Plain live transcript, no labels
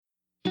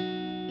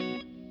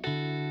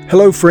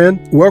Hello, friend.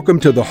 Welcome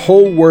to the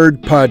Whole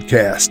Word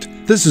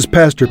Podcast. This is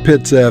Pastor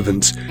Pitts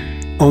Evans.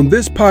 On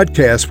this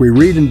podcast, we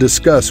read and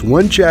discuss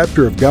one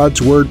chapter of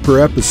God's Word per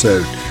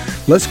episode.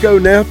 Let's go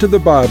now to the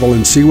Bible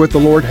and see what the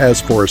Lord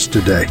has for us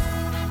today.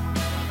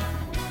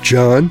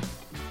 John,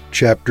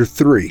 chapter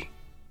 3.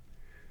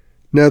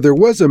 Now there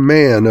was a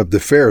man of the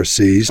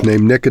Pharisees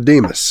named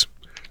Nicodemus,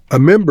 a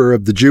member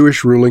of the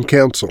Jewish ruling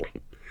council.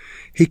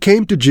 He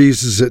came to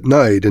Jesus at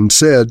night and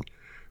said,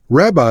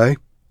 "Rabbi,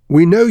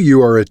 we know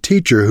you are a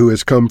teacher who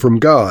has come from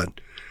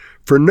God,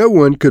 for no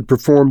one could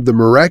perform the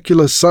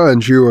miraculous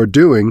signs you are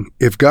doing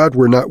if God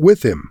were not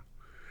with him."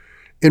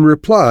 In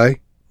reply,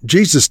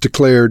 Jesus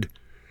declared,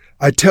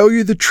 "I tell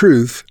you the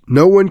truth,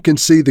 no one can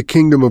see the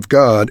kingdom of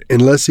God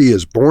unless he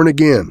is born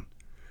again."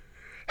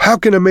 "How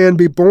can a man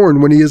be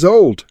born when he is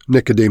old?"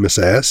 Nicodemus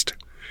asked.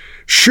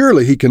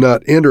 "Surely he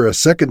cannot enter a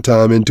second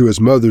time into his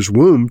mother's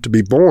womb to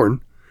be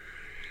born."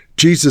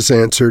 Jesus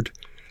answered,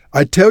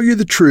 "I tell you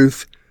the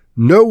truth,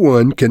 no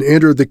one can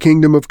enter the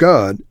kingdom of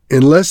God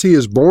unless he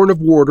is born of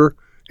water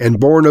and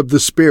born of the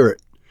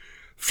Spirit.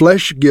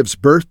 Flesh gives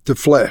birth to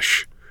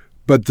flesh,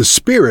 but the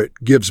Spirit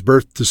gives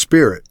birth to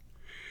spirit.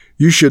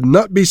 You should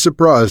not be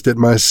surprised at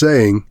my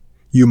saying,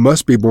 'You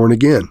must be born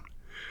again.'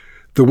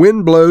 The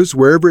wind blows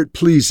wherever it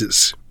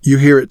pleases. You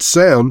hear its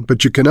sound,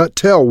 but you cannot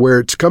tell where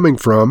it's coming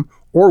from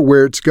or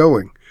where it's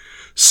going.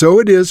 So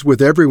it is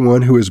with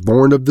everyone who is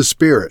born of the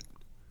Spirit."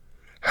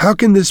 "How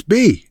can this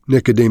be?"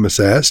 Nicodemus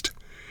asked.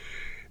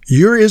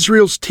 "You're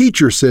Israel's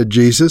teacher," said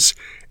Jesus,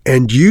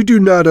 "and you do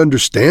not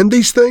understand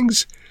these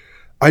things?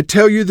 I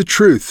tell you the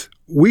truth,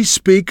 we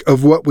speak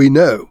of what we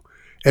know,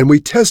 and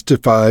we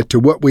testify to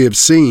what we have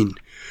seen.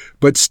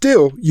 But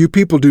still, you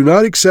people do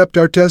not accept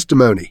our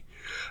testimony.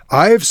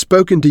 I have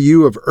spoken to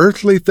you of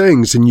earthly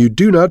things, and you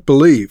do not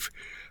believe.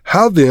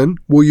 How then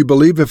will you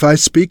believe if I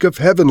speak of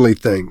heavenly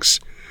things?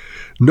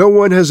 No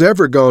one has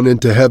ever gone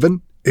into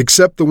heaven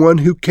except the one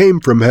who came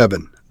from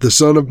heaven, the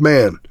Son of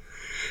Man.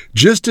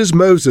 Just as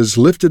Moses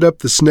lifted up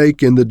the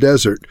snake in the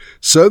desert,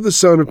 so the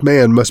Son of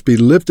Man must be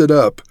lifted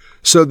up,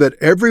 so that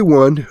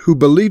everyone who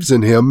believes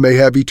in him may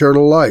have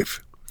eternal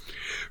life.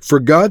 For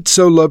God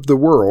so loved the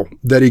world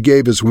that he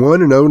gave his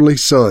one and only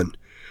Son,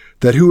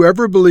 that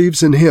whoever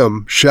believes in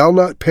him shall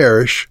not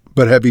perish,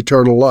 but have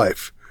eternal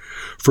life.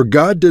 For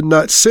God did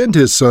not send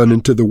his Son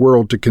into the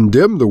world to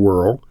condemn the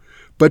world,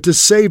 but to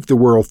save the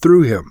world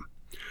through him.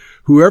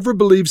 Whoever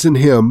believes in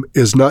him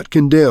is not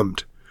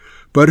condemned.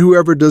 But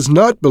whoever does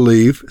not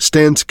believe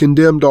stands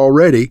condemned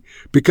already,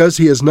 because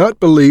he has not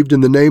believed in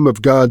the name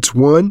of God's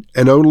one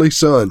and only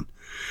Son.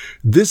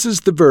 This is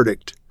the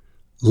verdict.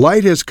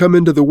 Light has come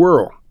into the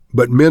world,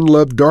 but men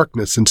love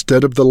darkness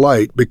instead of the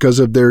light because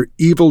of their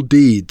evil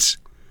deeds.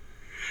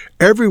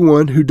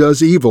 Everyone who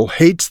does evil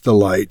hates the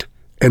light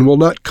and will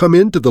not come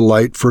into the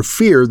light for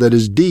fear that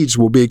his deeds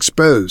will be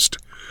exposed.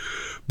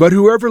 But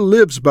whoever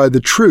lives by the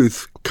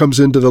truth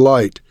comes into the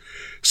light,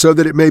 so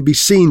that it may be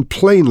seen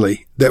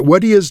plainly that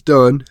what he has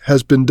done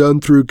has been done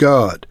through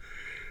God.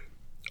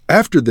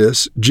 After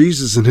this,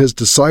 Jesus and his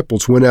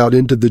disciples went out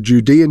into the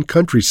Judean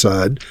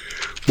countryside,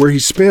 where he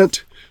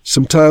spent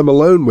some time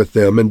alone with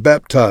them and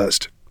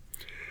baptized.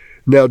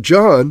 Now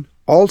John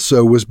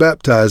also was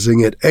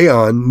baptizing at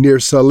Aenon near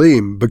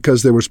Salim,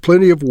 because there was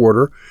plenty of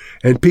water,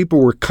 and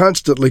people were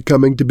constantly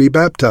coming to be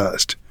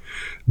baptized.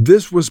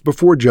 This was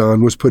before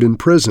John was put in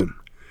prison.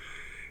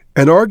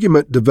 An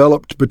argument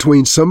developed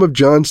between some of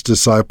John's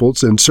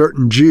disciples and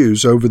certain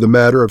Jews over the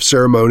matter of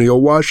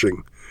ceremonial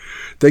washing.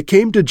 They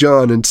came to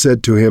John and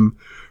said to him,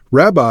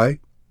 "Rabbi,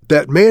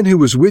 that man who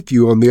was with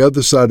you on the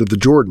other side of the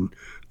Jordan,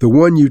 the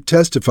one you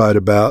testified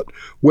about,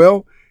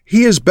 well,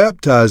 he is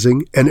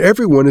baptizing, and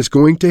everyone is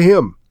going to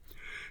him."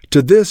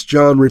 To this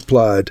John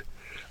replied,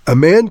 "A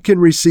man can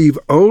receive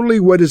only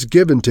what is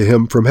given to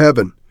him from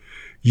heaven.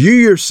 You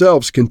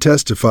yourselves can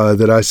testify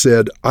that I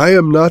said, 'I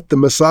am not the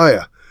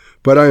Messiah,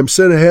 but I am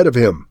sent ahead of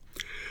him.'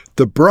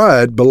 The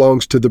bride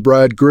belongs to the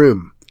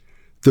bridegroom.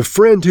 The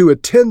friend who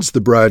attends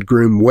the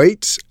bridegroom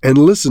waits and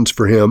listens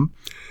for him,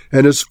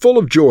 and is full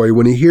of joy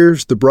when he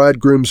hears the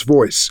bridegroom's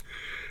voice.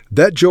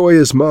 That joy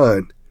is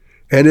mine,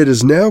 and it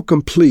is now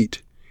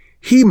complete.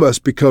 He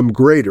must become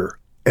greater,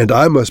 and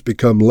I must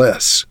become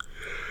less.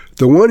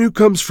 The one who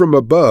comes from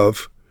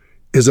above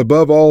is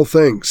above all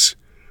things.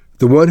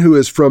 The one who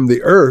is from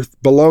the earth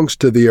belongs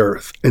to the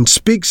earth, and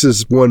speaks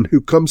as one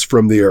who comes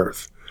from the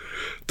earth.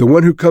 The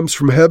one who comes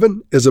from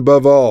heaven is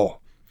above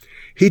all.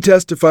 He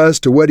testifies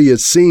to what he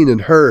has seen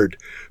and heard,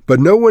 but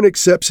no one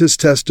accepts his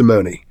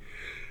testimony.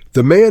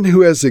 The man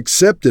who has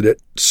accepted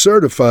it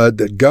certified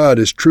that God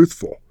is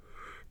truthful.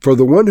 For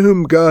the one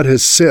whom God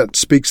has sent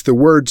speaks the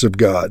words of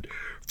God,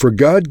 for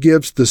God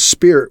gives the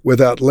Spirit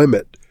without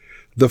limit.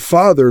 The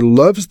Father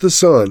loves the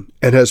Son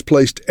and has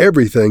placed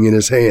everything in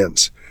his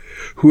hands.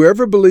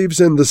 Whoever believes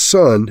in the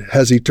Son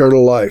has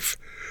eternal life,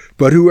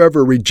 but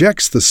whoever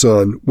rejects the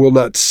Son will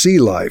not see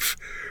life,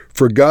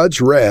 for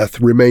God's wrath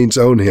remains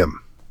on him."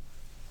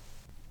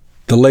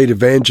 The late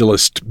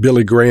evangelist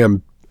Billy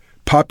Graham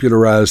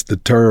popularized the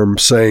term,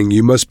 saying,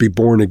 "You must be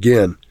born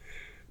again."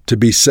 to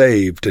be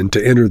saved and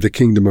to enter the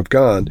kingdom of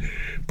God.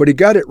 But he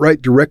got it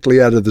right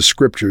directly out of the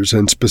scriptures,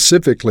 and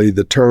specifically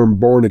the term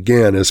born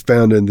again is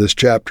found in this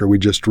chapter we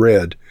just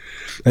read.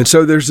 And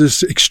so there's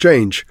this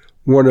exchange.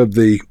 One of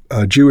the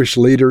Jewish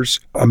leaders,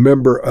 a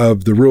member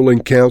of the ruling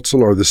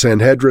council or the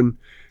Sanhedrin,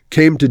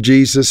 came to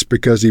Jesus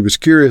because he was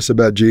curious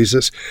about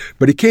Jesus,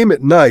 but he came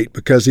at night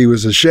because he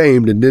was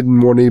ashamed and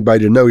didn't want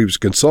anybody to know he was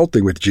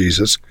consulting with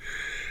Jesus.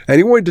 And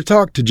he wanted to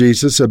talk to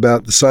Jesus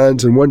about the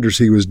signs and wonders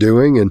he was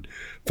doing and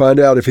find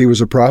out if he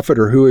was a prophet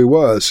or who he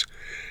was.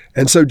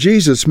 And so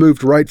Jesus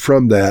moved right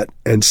from that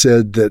and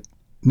said that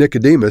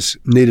Nicodemus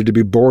needed to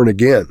be born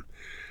again.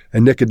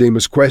 And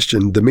Nicodemus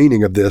questioned the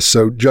meaning of this.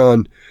 So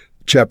John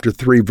chapter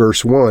 3,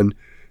 verse 1,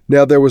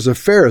 "Now there was a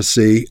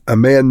Pharisee, a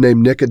man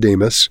named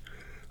Nicodemus,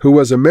 who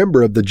was a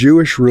member of the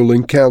Jewish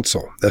ruling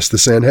council," that's the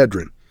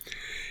Sanhedrin.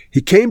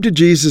 "He came to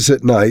Jesus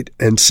at night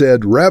and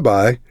said,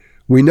 'Rabbi,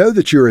 we know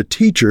that you're a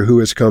teacher who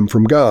has come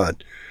from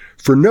God,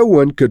 for no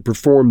one could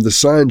perform the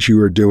signs you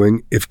are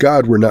doing if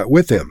God were not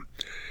with him.'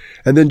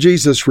 And then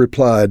Jesus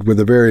replied with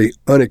a very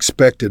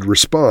unexpected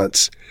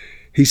response.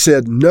 He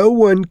said, 'No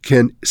one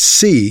can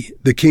see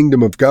the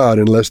kingdom of God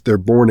unless they're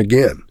born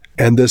again.'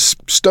 And this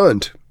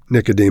stunned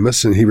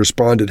Nicodemus, and he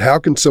responded, 'How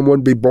can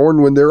someone be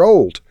born when they're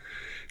old?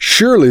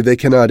 Surely they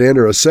cannot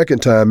enter a second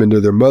time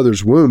into their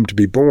mother's womb to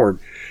be born.'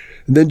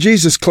 And then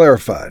Jesus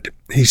clarified.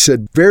 He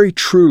said, 'Very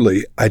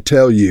truly, I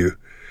tell you,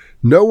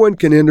 no one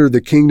can enter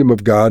the kingdom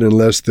of God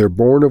unless they're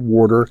born of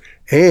water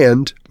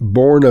and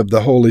born of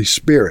the Holy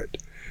Spirit.'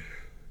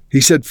 He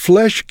said,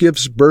 'Flesh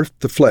gives birth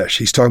to flesh.'"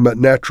 He's talking about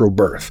natural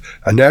birth.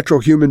 A natural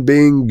human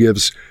being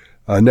gives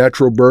a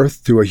natural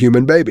birth to a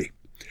human baby.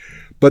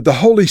 "But the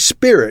Holy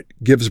Spirit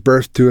gives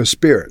birth to a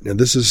spirit." Now,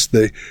 this is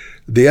the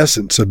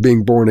essence of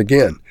being born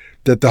again,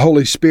 that the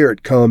Holy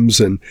Spirit comes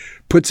and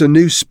puts a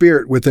new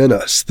spirit within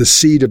us, the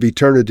seed of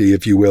eternity,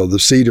 if you will, the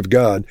seed of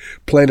God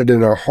planted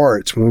in our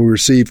hearts when we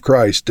receive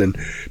Christ and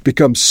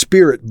become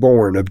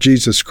spirit-born of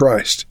Jesus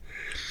Christ.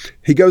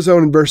 He goes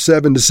on in verse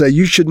 7 to say,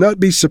 "You should not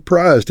be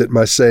surprised at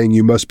my saying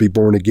you must be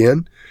born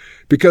again,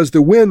 because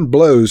the wind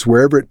blows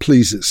wherever it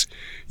pleases.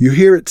 You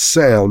hear its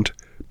sound,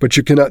 but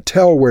you cannot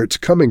tell where it's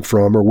coming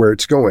from or where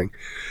it's going.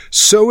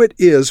 So it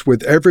is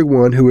with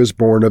everyone who is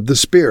born of the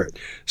Spirit."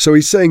 So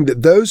he's saying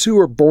that those who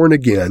are born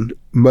again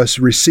must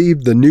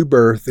receive the new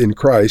birth in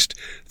Christ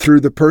through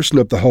the person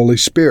of the Holy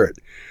Spirit.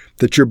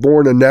 That you're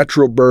born a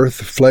natural birth,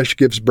 flesh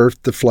gives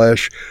birth to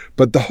flesh,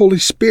 but the Holy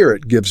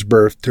Spirit gives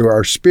birth to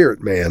our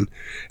spirit man.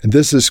 And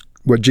this is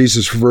what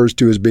Jesus refers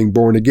to as being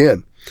born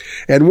again.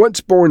 And once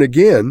born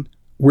again,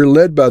 we're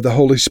led by the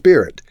Holy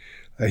Spirit.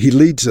 He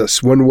leads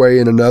us one way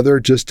and another,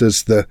 just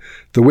as the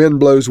wind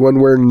blows one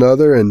way and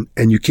another, and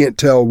you can't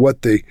tell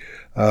what the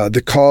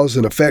cause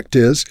and effect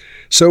is.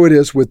 So it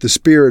is with the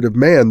spirit of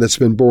man that's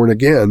been born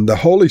again. The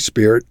Holy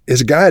Spirit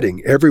is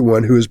guiding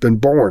everyone who has been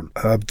born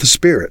of the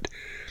Spirit.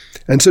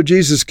 And so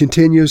Jesus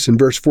continues in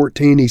verse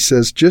 14, he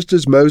says, "Just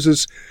as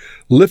Moses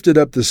lifted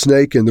up the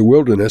snake in the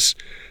wilderness,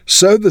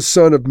 so the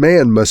Son of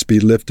Man must be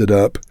lifted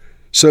up,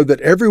 so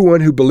that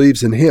everyone who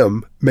believes in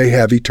him may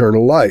have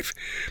eternal life."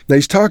 Now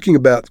he's talking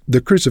about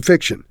the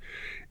crucifixion.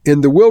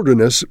 In the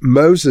wilderness,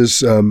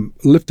 Moses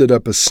lifted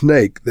up a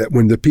snake that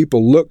when the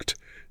people looked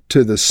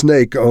to the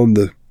snake on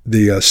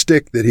the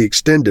stick that he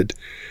extended,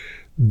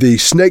 the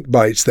snake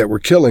bites that were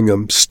killing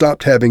them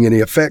stopped having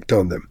any effect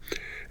on them.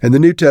 And the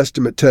New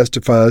Testament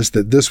testifies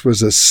that this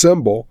was a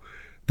symbol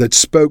that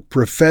spoke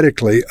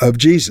prophetically of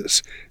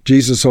Jesus.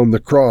 Jesus on the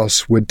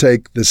cross would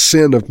take the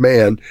sin of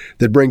man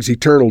that brings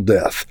eternal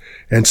death.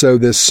 And so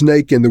this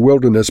snake in the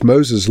wilderness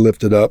Moses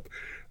lifted up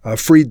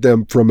freed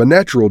them from a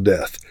natural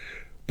death.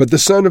 But the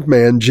Son of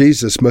Man,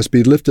 Jesus, must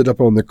be lifted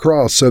up on the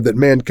cross so that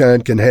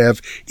mankind can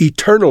have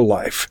eternal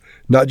life,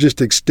 not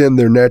just extend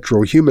their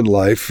natural human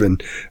life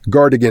and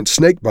guard against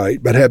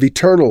snakebite, but have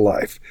eternal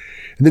life.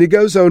 And then he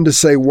goes on to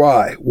say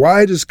why.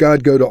 Why does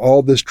God go to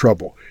all this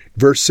trouble?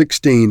 Verse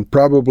 16,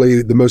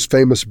 probably the most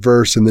famous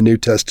verse in the New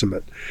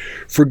Testament.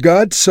 "For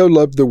God so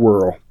loved the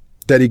world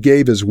that he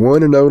gave his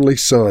one and only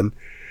Son,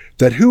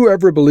 that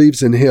whoever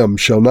believes in him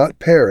shall not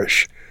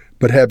perish,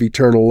 but have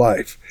eternal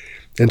life."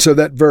 And so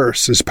that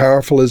verse, as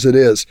powerful as it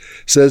is,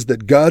 says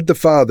that God the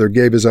Father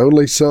gave his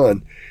only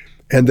Son,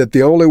 and that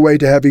the only way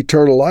to have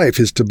eternal life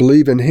is to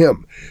believe in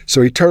him.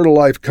 So eternal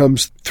life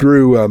comes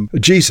through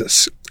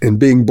Jesus and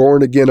being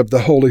born again of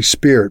the Holy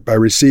Spirit by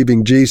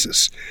receiving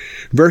Jesus.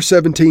 Verse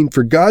 17,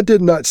 "For God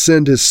did not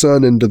send his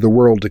Son into the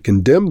world to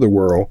condemn the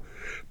world,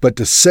 but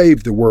to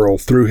save the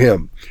world through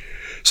him."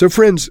 So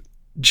friends,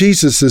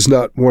 Jesus is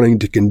not wanting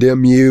to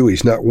condemn you.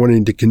 He's not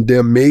wanting to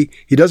condemn me.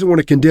 He doesn't want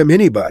to condemn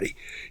anybody.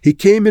 He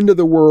came into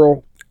the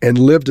world and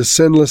lived a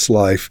sinless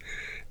life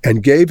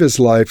and gave his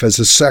life as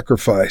a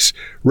sacrifice,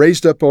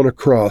 raised up on a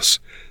cross,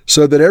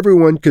 so that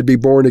everyone could be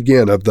born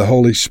again of the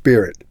Holy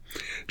Spirit.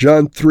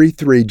 John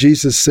 3:3,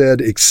 Jesus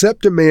said,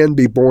 "Except a man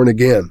be born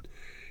again,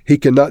 he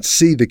cannot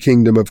see the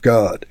kingdom of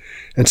God."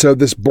 And so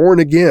this born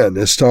again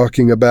is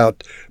talking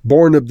about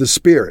born of the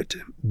Spirit,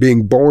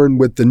 being born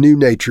with the new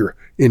nature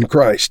in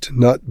Christ,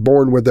 not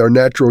born with our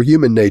natural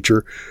human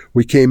nature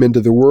we came into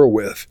the world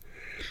with.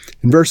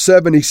 In verse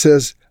 7, he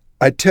says,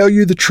 I tell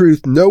you the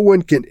truth, no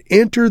one can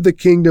enter the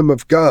kingdom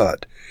of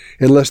God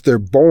unless they're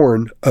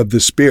born of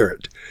the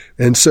Spirit.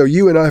 And so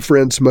you and I,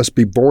 friends, must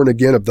be born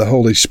again of the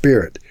Holy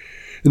Spirit.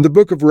 In the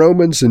book of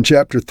Romans, in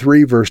chapter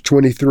 3, verse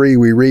 23,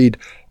 we read,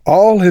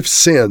 all have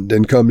sinned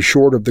and come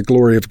short of the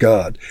glory of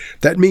God.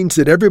 That means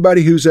that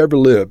everybody who's ever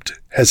lived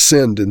has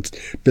sinned and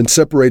been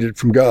separated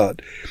from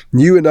God.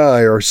 You and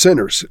I are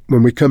sinners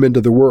when we come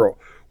into the world.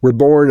 We're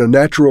born a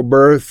natural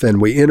birth,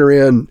 and we enter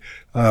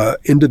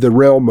into the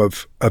realm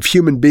of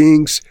human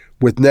beings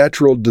with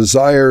natural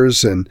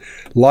desires and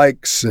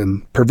likes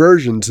and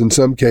perversions in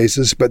some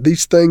cases. But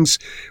these things,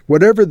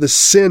 whatever the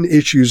sin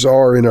issues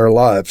are in our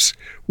lives,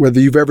 whether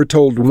you've ever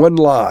told one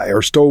lie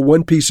or stole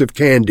one piece of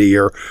candy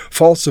or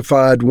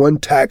falsified one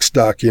tax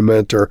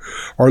document or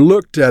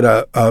looked at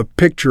a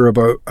picture of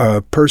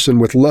a person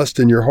with lust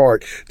in your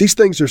heart, these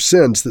things are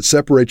sins that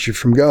separate you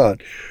from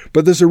God.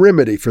 But there's a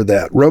remedy for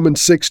that.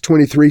 Romans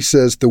 6:23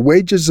 says, the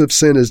wages of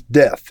sin is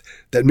death.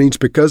 That means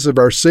because of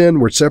our sin,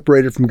 we're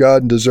separated from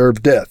God and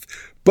deserve death.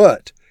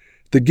 But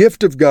the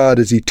gift of God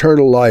is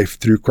eternal life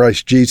through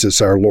Christ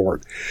Jesus our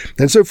Lord.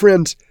 And so,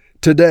 friends,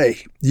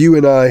 today, you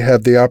and I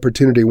have the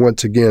opportunity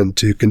once again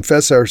to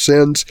confess our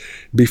sins,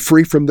 be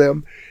free from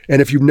them. And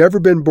if you've never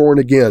been born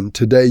again,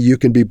 today you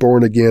can be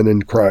born again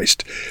in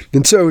Christ.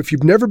 And so if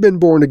you've never been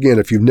born again,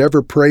 if you've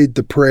never prayed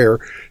the prayer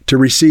to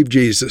receive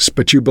Jesus,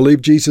 but you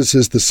believe Jesus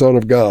is the Son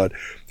of God,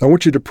 I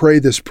want you to pray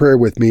this prayer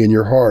with me in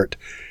your heart.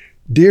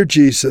 Dear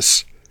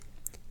Jesus,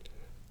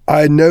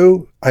 I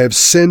know I have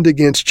sinned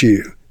against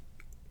you,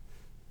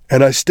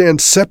 and I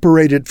stand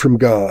separated from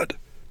God.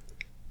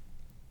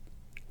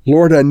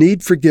 Lord, I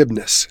need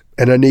forgiveness,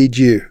 and I need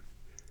you.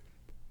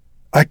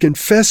 I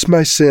confess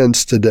my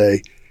sins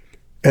today,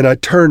 and I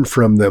turn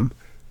from them.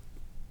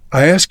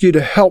 I ask you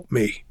to help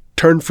me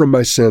turn from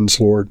my sins,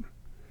 Lord.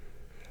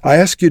 I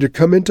ask you to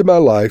come into my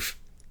life,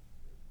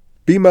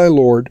 be my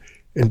Lord,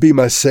 and be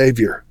my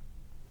Savior.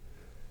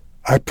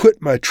 I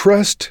put my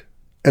trust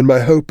and my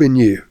hope in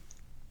you.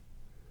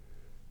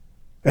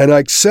 And I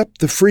accept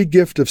the free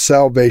gift of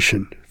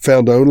salvation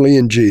found only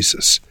in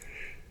Jesus.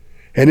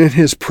 And in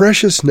his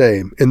precious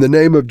name, in the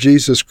name of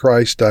Jesus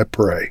Christ, I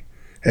pray.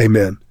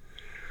 Amen.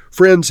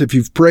 Friends, if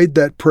you've prayed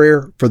that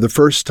prayer for the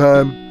first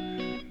time,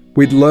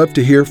 we'd love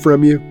to hear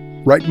from you.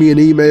 Write me an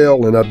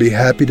email and I'd be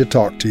happy to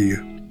talk to you.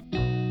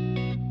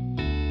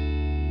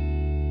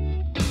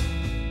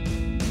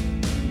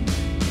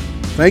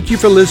 Thank you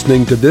for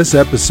listening to this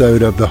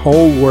episode of The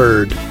Whole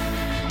Word.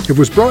 It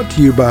was brought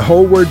to you by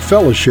Whole Word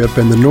Fellowship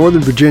and the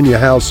Northern Virginia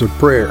House of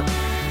Prayer.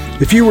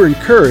 If you were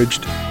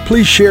encouraged,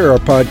 please share our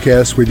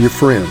podcast with your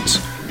friends.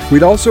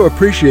 We'd also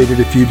appreciate it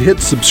if you'd hit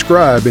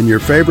subscribe in your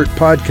favorite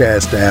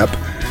podcast app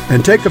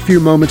and take a few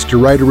moments to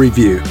write a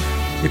review.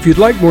 If you'd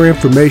like more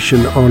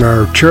information on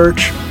our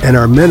church and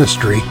our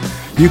ministry,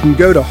 you can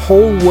go to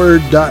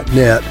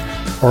wholeword.net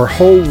or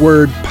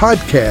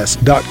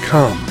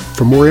wholewordpodcast.com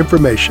for more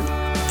information.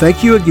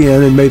 Thank you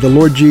again, and may the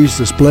Lord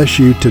Jesus bless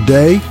you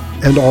today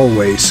and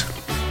always.